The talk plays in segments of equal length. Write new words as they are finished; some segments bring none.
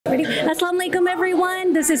Assalamu alaikum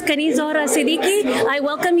everyone. This is Kani Zohra Siddiqui. I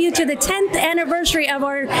welcome you to the 10th anniversary of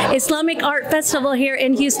our Islamic Art Festival here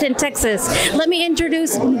in Houston, Texas. Let me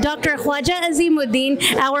introduce Dr. Khwaja Azimuddin,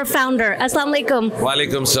 our founder. Assalamu alaikum. Wa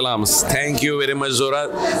alaikum salam. Thank you very much, Zohra.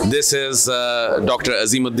 This is Dr.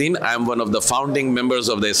 Azimuddin. I am one of the founding members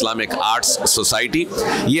of the Islamic Arts Society.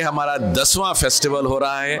 ये हमारा 10वां festival हो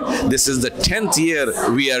रहा है. This is the 10th year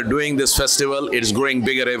we are doing this festival. It's growing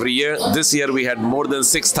bigger every year. This year we had more than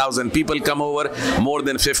 6,000 people come over, more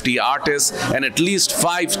than 50 artists, and at least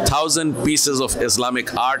 5,000 pieces of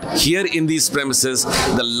Islamic art here in these premises.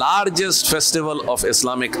 The largest festival of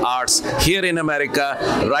Islamic arts here in America,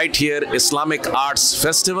 right here, Islamic Arts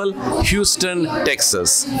Festival, Houston,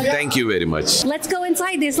 Texas. Thank you very much. Let's go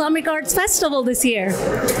inside the Islamic Arts Festival this year.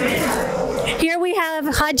 Here we have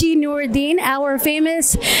Haji Nuruddin, our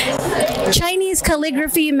famous Chinese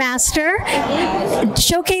calligraphy master,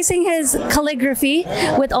 showcasing his calligraphy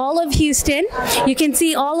with all of Houston. You can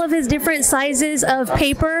see all of his different sizes of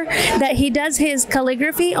paper that he does his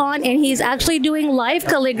calligraphy on, and he's actually doing live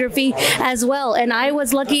calligraphy as well. And I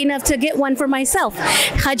was lucky enough to get one for myself.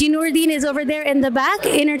 Haji Nuruddin is over there in the back,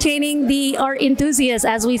 entertaining the art enthusiasts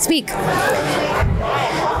as we speak.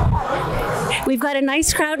 We've got a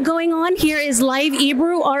nice crowd going on. Here is live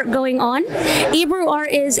Ebru art going on. Ebru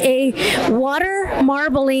art is a water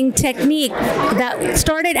marbling technique that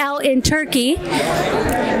started out in Turkey.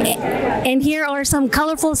 And here are some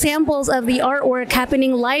colorful samples of the artwork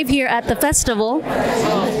happening live here at the festival.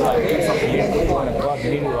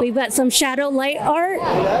 We've got some shadow light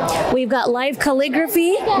art. We've got live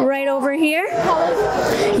calligraphy right over here.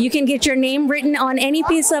 You can get your name written on any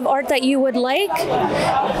piece of art that you would like.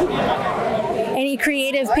 Any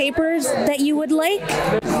creative papers that you would like.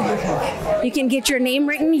 You can get your name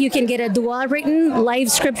written. You can get a dua written. Live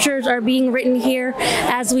scriptures are being written here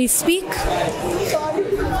as we speak.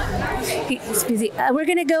 We're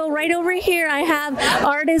going to go right over here. I have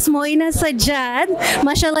artist Moina Sajjad.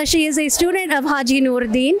 Mashallah, she is a student of Haji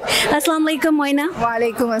Nuruddin. Assalamu alaikum, Moina. Wa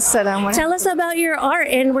alaikum assalam. Tell us about your art,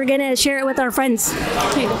 and we're going to share it with our friends.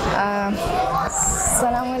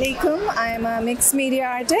 Assalamu alaikum. I am a mixed media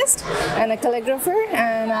artist and a calligrapher,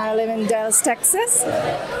 and I live in Dallas, Texas.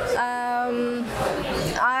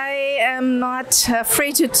 I am not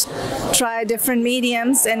afraid to try different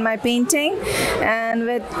mediums in my painting, and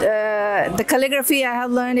with the calligraphy I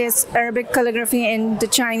have learned is Arabic calligraphy in the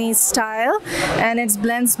Chinese style, and it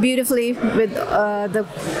blends beautifully with the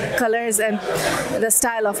colors and the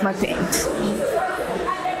style of my paint.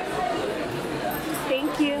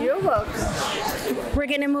 Thank you. You're welcome. We're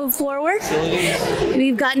going to move forward.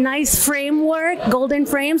 We've got nice framework, golden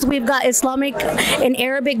frames. We've got Islamic and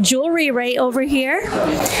Arabic jewelry right over here.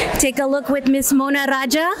 Take a look with Miss Mona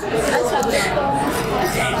Raja.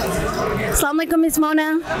 Assalamu alaikum, Miss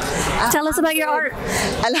Mona. Tell us about your art.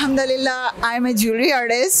 Alhamdulillah, I'm a jewelry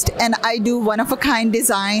artist and I do one-of-a-kind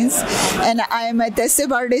designs, and I'm a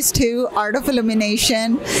tesib artist too, art of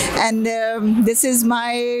illumination, and this is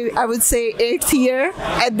my, I would say, 8th year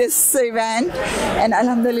at this event, and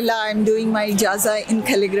Alhamdulillah, I'm doing my ijaza in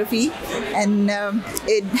calligraphy, and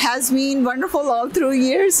it has been wonderful all through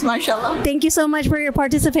years, mashallah. Thank you so much for your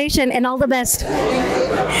participation, and all the best.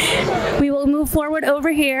 We will move forward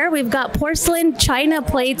over here. We've got porcelain china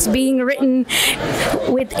plates being written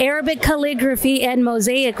with Arabic calligraphy and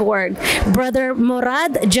mosaic work. Brother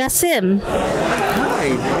Murad Jassim. Hi,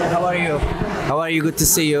 how are you? How are you? Good to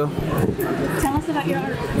see you. Tell us about your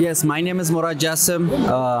art. Yes, my name is Murad Jassim.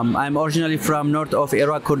 I'm originally from north of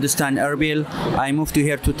Iraq, Kurdistan, Erbil. I moved to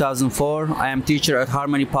here 2004. I am teacher at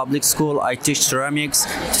Harmony Public School. I teach ceramics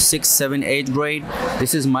to 6th, 7th, 8th grade.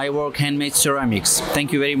 This is my work, handmade ceramics.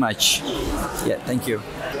 Thank you very much. Yeah, thank you.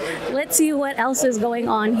 Let's see what else is going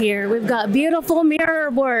on here. We've got beautiful mirror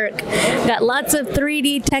work. Got lots of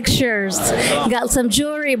 3D textures. Got some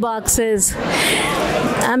jewelry boxes.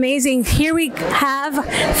 Amazing. Here we have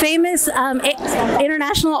famous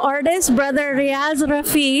international artist, Brother Riaz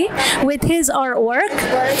Rafi, with his artwork.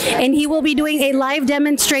 And he will be doing a live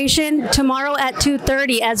demonstration tomorrow at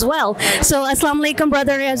 2:30 as well. So, Assalamu alaikum,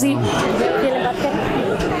 Brother Riazi.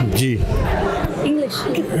 Ji English.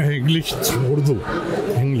 English Urdu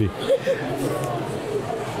English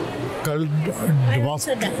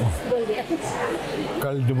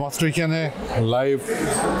कल demonstration है live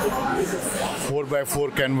 4x4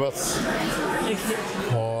 canvas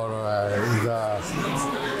और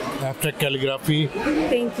abstract calligraphy.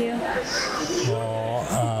 Thank you.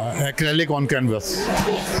 Acrylic on canvas.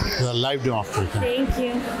 The live demonstration. Thank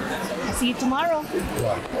you. See you tomorrow.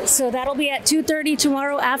 So that'll be at 2:30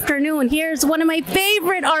 tomorrow afternoon. Here's one of my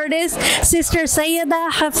favorite artists, Sister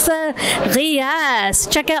Sayyida Hafsa Ghiyas.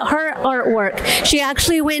 Check out her artwork. She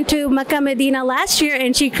actually went to Makkah Medina last year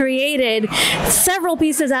and she created several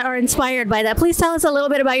pieces that are inspired by that. Please tell us a little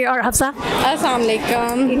bit about your art, Hafsa. Assalamu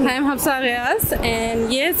alaikum. I'm Hafsa Ghiyas,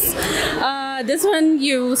 and yes, this one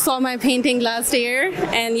you saw my painting last year,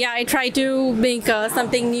 and yeah, I tried to make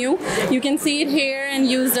something new. You can see it here, and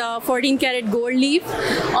used 14 karat gold leaf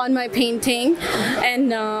on my painting,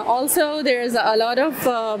 and also there's a lot of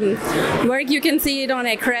work. You can see it on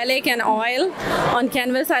acrylic and oil on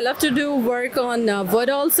canvas. I love to do work on wood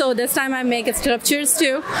also. This time I make sculptures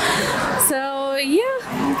too. So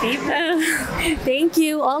yeah, Thank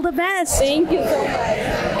you. All the best. thank you so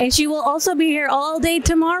much. And she will also be here all day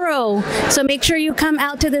tomorrow. So make sure you come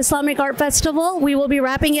out to the Islamic Art Festival. We will be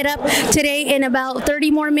wrapping it up today in about 30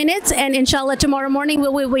 more minutes. And inshallah, tomorrow morning we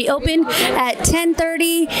will be open at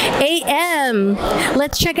 10:30 a.m.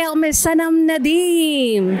 Let's check out Miss Sanam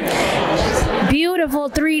Nadeem. Beautiful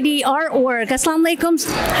 3D artwork. Assalamu alaikum.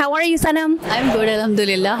 How are you, Sanam? I'm good,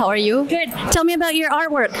 alhamdulillah. How are you? Good. Tell me about your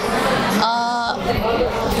artwork.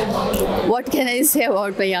 What can I say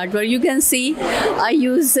about my artwork? You can see I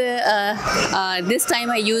use, this time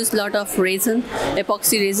I used a lot of resin,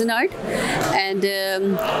 epoxy resin art. And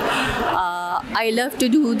I love to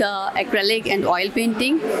do the acrylic and oil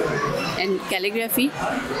painting and calligraphy.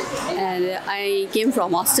 And I came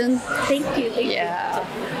from Austin. Thank you. Yeah.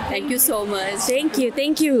 Thank you so much. Thank you,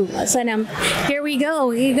 Sanam. Here we go.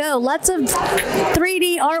 Lots of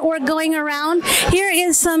 3D artwork going around. Here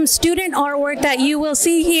is some student artwork that you will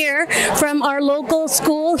see here from our local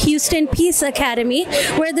school, Houston Peace Academy,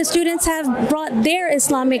 where the students have brought their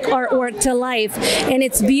Islamic artwork to life. And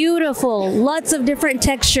it's beautiful. Lots of different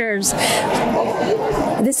textures.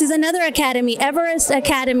 This is another academy, Everest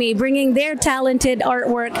Academy, bringing their talented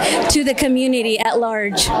artwork to the community at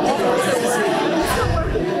large.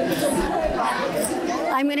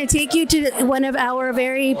 I'm going to take you to one of our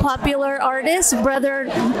very popular artists, Brother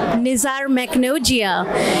Nizar Meknogia.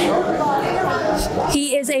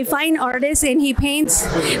 He is a fine artist and he paints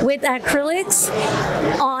with acrylics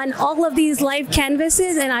on all of these live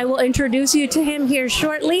canvases, and I will introduce you to him here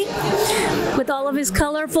shortly with all of his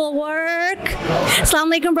colorful work.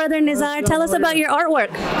 Assalamu alaikum, Brother Nizar. Tell us about your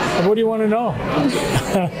artwork. What do you want to know?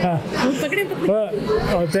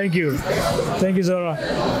 Oh, thank you. Thank you, Zora.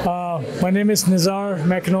 My name is Nizar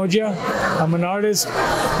Meknogia. I'm an artist,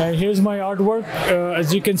 and here's my artwork.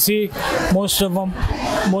 As you can see, most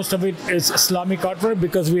of it is Islamic artwork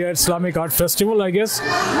because we are Islamic Art Festival, I guess.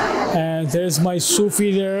 And there's my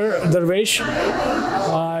Sufi there, Darwish.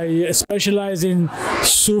 I specialize in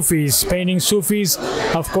Sufis, painting Sufis,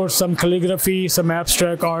 of course, some calligraphy, some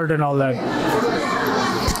abstract art, and all that.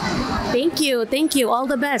 Thank you. All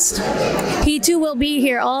the best. He too will be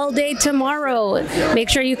here all day tomorrow. Make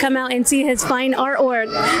sure you come out and see his fine artwork.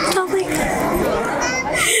 Oh my God.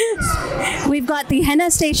 We've got the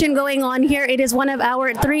henna station going on here. It is one of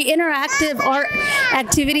our 3 interactive art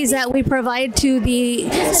activities that we provide to the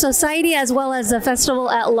society as well as the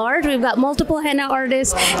festival at large. We've got multiple henna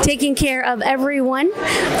artists taking care of everyone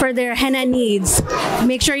for their henna needs.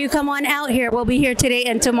 Make sure you come on out here. We'll be here today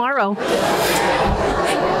and tomorrow.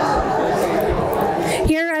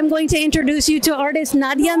 Here I'm going to introduce you to artist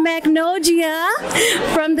Nadia Meknogia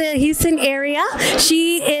from the Houston area.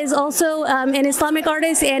 She is also an Islamic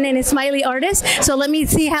artist and an Ismaili artist. So let me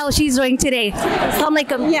see how she's doing today. Assalamu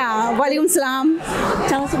alaikum. Yeah, walaikum salam.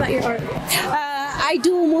 Tell us about your art. I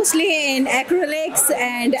do mostly in acrylics,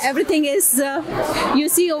 and everything is, you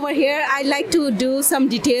see over here, I like to do some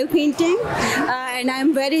detail painting, and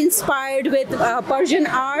I'm very inspired with Persian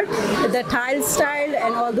art, the tile style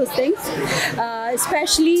and all those things,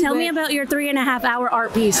 especially. Tell me about your 3.5 hour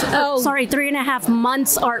art piece. Sorry, 3.5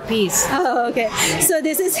 months art piece. Oh, okay. So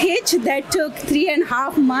this is Hitch that took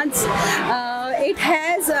 3.5 months. It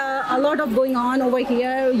has a lot of going on over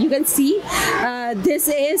here. You can see this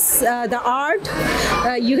is the art.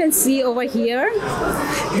 You can see over here.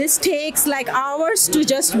 This takes like hours to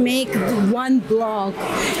just make one block,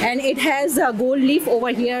 and it has a gold leaf over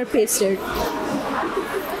here pasted.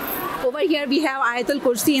 Over here we have Ayatul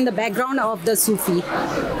Kursi in the background of the Sufi.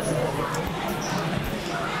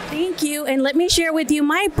 Thank you, and let me share with you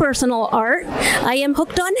my personal art. I am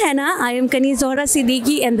hooked on henna. I am Kanizora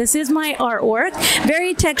Siddiqui, and this is my artwork.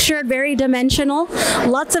 Very textured, very dimensional.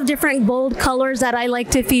 Lots of different bold colors that I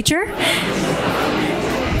like to feature.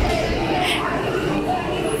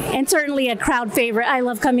 and certainly a crowd favorite. I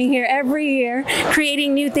love coming here every year,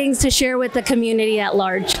 creating new things to share with the community at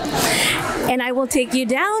large. And I will take you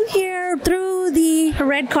down here through the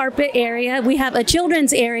red carpet area. We have a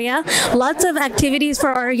children's area, lots of activities for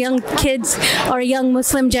our young kids, our young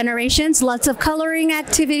Muslim generations, lots of coloring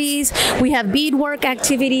activities. We have beadwork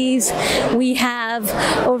activities. We have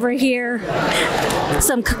over here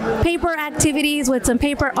some paper activities with some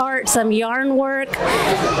paper art, some yarn work.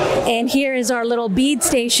 And here is our little bead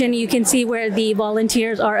station. You can see where the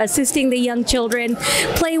volunteers are assisting the young children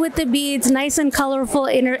play with the beads, nice and colorful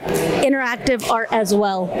interactive art as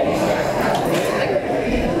well.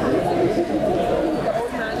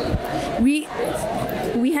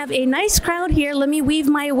 We have a nice crowd here. Let me weave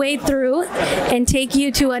my way through and take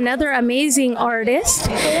you to another amazing artist,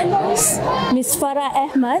 Miss Farah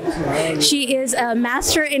Ahmed. She is a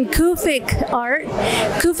master in Kufic art,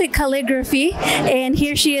 Kufic calligraphy, and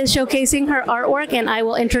here she is showcasing her artwork, and I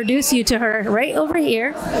will introduce you to her right over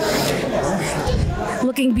here.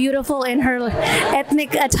 Looking beautiful in her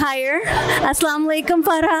ethnic attire. Assalamu alaikum,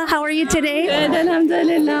 Farah. How are you today? Good,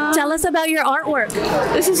 alhamdulillah. Tell us about your artwork.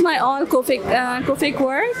 This is my all Kufic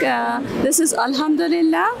work. This is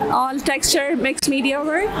alhamdulillah, all texture mixed media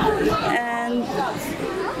work. And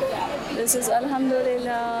this is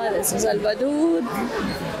alhamdulillah, this is al-Wadud.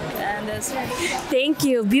 Thank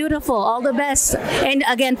you. Beautiful. All the best. And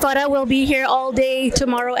again, Farah will be here all day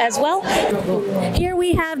tomorrow as well. Here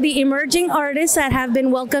we have the emerging artists that have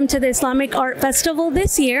been welcomed to the Islamic Art Festival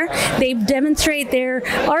this year. They demonstrate their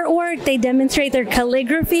artwork. They demonstrate their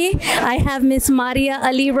calligraphy. I have Miss Maria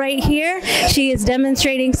Ali right here. She is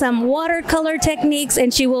demonstrating some watercolor techniques,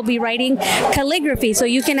 and she will be writing calligraphy. So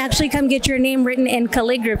you can actually come get your name written in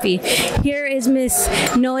calligraphy. Here is Miss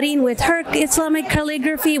Noreen with her Islamic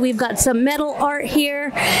calligraphy. We've got some metal art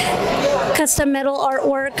here, custom metal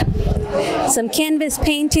artwork, some canvas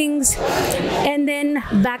paintings, and then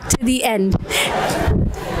back to the end.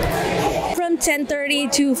 From 10:30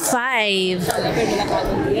 to 5.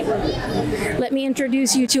 Let me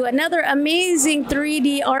introduce you to another amazing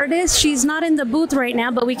 3D artist. She's not in the booth right now,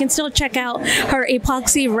 but we can still check out her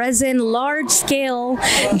epoxy resin, large-scale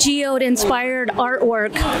geode-inspired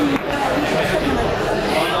artwork.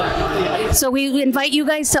 So we invite you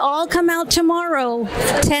guys to all come out tomorrow,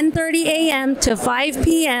 10:30 a.m. to 5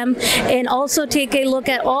 p.m. and also take a look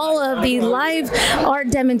at all of the live art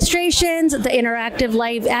demonstrations, the interactive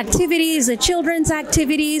live activities, the children's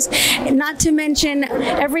activities, not to mention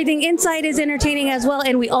everything inside is entertaining as well.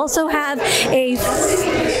 And we also have a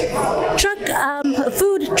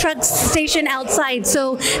food truck station outside.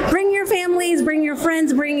 So bring your families, bring your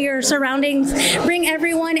friends, bring your surroundings, bring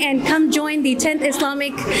everyone, and come join the 10th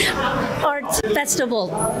Islamic Art Festival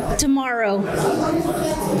tomorrow.